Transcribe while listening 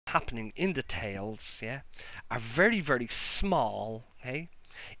happening in the tails, yeah, are very, very small, okay,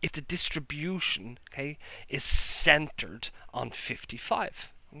 if the distribution, okay, is centered on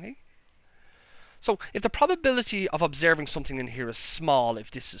 55, okay. So if the probability of observing something in here is small, if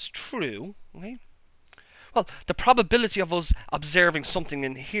this is true, okay, well, the probability of us observing something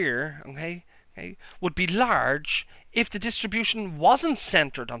in here, okay, would be large if the distribution wasn't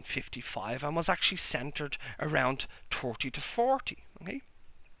centered on 55 and was actually centered around 30 to 40, okay.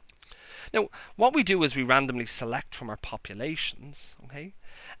 Now, what we do is we randomly select from our populations, okay,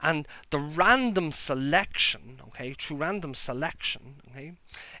 and the random selection, okay, through random selection,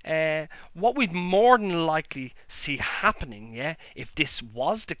 okay, what we'd more than likely see happening, yeah, if this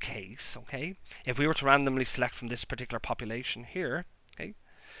was the case, okay, if we were to randomly select from this particular population here, okay,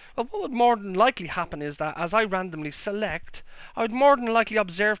 well, what would more than likely happen is that as I randomly select, I would more than likely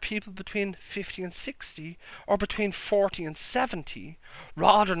observe people between 50 and 60 or between 40 and 70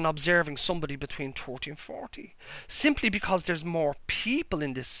 rather than observing somebody between 30 and 40, simply because there's more people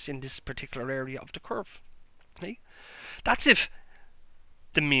in this particular area of the curve. Okay? That's if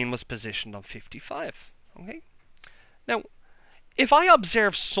the mean was positioned on 55. Okay? Now, if I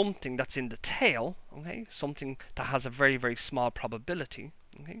observe something that's in the tail, okay, something that has a very, very small probability,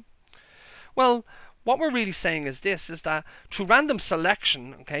 okay, well, what we're really saying is this, is that through random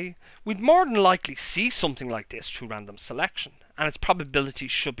selection, okay, we'd more than likely see something like this through random selection, and its probability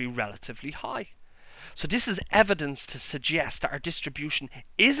should be relatively high. So this is evidence to suggest that our distribution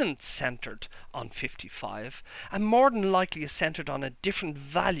isn't centered on 55 and more than likely is centered on a different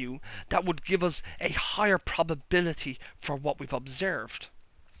value that would give us a higher probability for what we've observed.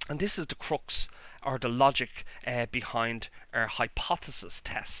 And this is the crux or the logic behind our hypothesis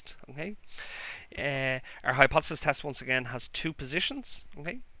test. Okay, our hypothesis test once again has two positions.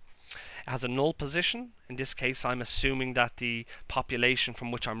 Okay, it has a null position. In this case, I'm assuming that the population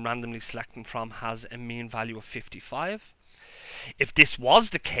from which I'm randomly selecting from has a mean value of 55. If this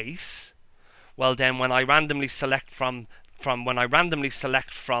was the case, well then when I randomly select from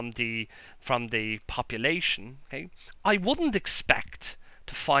the population, okay, I wouldn't expect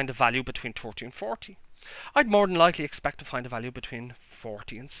to find a value between 30 and 40. I'd more than likely expect to find a value between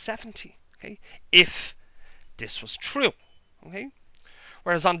 40 and 70, okay, if this was true, okay.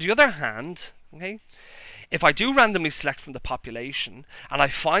 Whereas on the other hand, okay, if I do randomly select from the population and I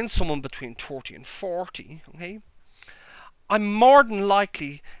find someone between 30 and 40, okay, I'm more than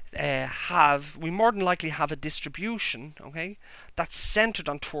likely we more than likely have a distribution, okay, that's centered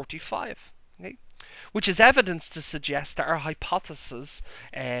on 35, okay, which is evidence to suggest that our hypothesis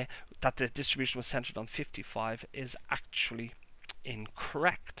that the distribution was centered on 55 is actually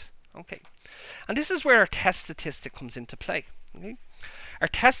incorrect. Okay, and this is where our test statistic comes into play. Okay, our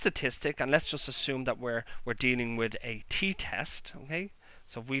test statistic, and let's just assume that we're dealing with a t-test. Okay,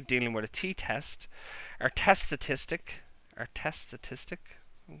 so if we're dealing with a t-test, our test statistic,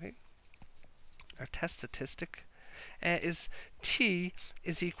 okay, our test statistic is t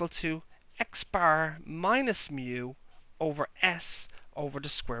is equal to x bar minus mu over s over the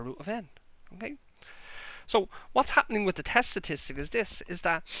square root of n. Okay, so what's happening with the test statistic is this, is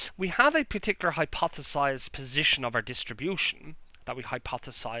that we have a particular hypothesized position of our distribution that we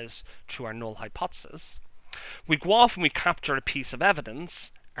hypothesize through our null hypothesis. We go off and we capture a piece of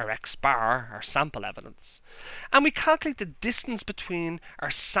evidence, our x bar, our sample evidence, and we calculate the distance between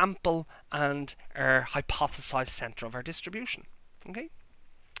our sample and our hypothesized center of our distribution. Okay,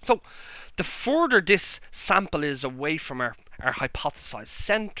 so the further this sample is away from our hypothesized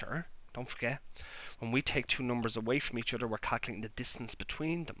center, don't forget, when we take two numbers away from each other, we're calculating the distance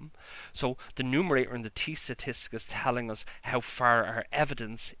between them. So the numerator in the t-statistic is telling us how far our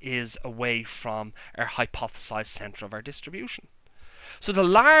evidence is away from our hypothesized center of our distribution. So the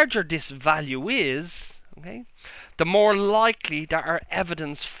larger this value is, okay, the more likely that our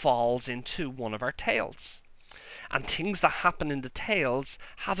evidence falls into one of our tails. And things that happen in the tails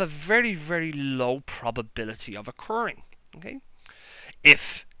have a very, very low probability of occurring, okay,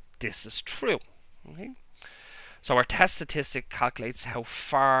 if this is true. Okay, so our test statistic calculates how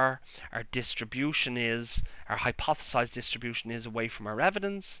far our distribution is, our hypothesized distribution is away from our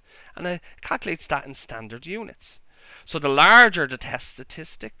evidence, and it calculates that in standard units. So the larger the test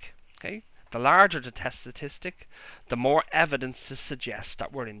statistic, okay, the larger the test statistic, the more evidence to suggest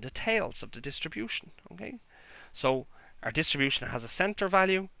that we're in the tails of the distribution. Okay, so our distribution has a center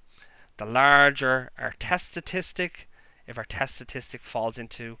value. The larger our test statistic, if our test statistic falls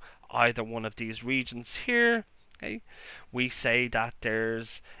into either one of these regions here, Okay? We say that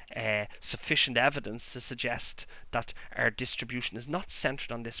there's sufficient evidence to suggest that our distribution is not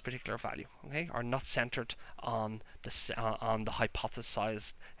centered on this particular value, okay, or not centered on the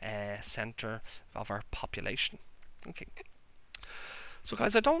hypothesized center of our population. Okay. So,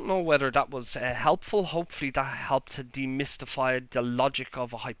 guys, I don't know whether that was helpful. Hopefully, that helped to demystify the logic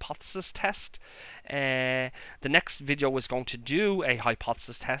of a hypothesis test. The next video is going to do a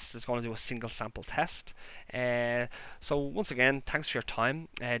hypothesis test. It's going to do a single sample test. So, once again, thanks for your time.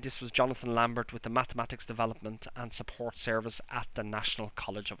 This was Jonathan Lambert with the Mathematics Development and Support Service at the National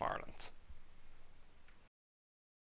College of Ireland.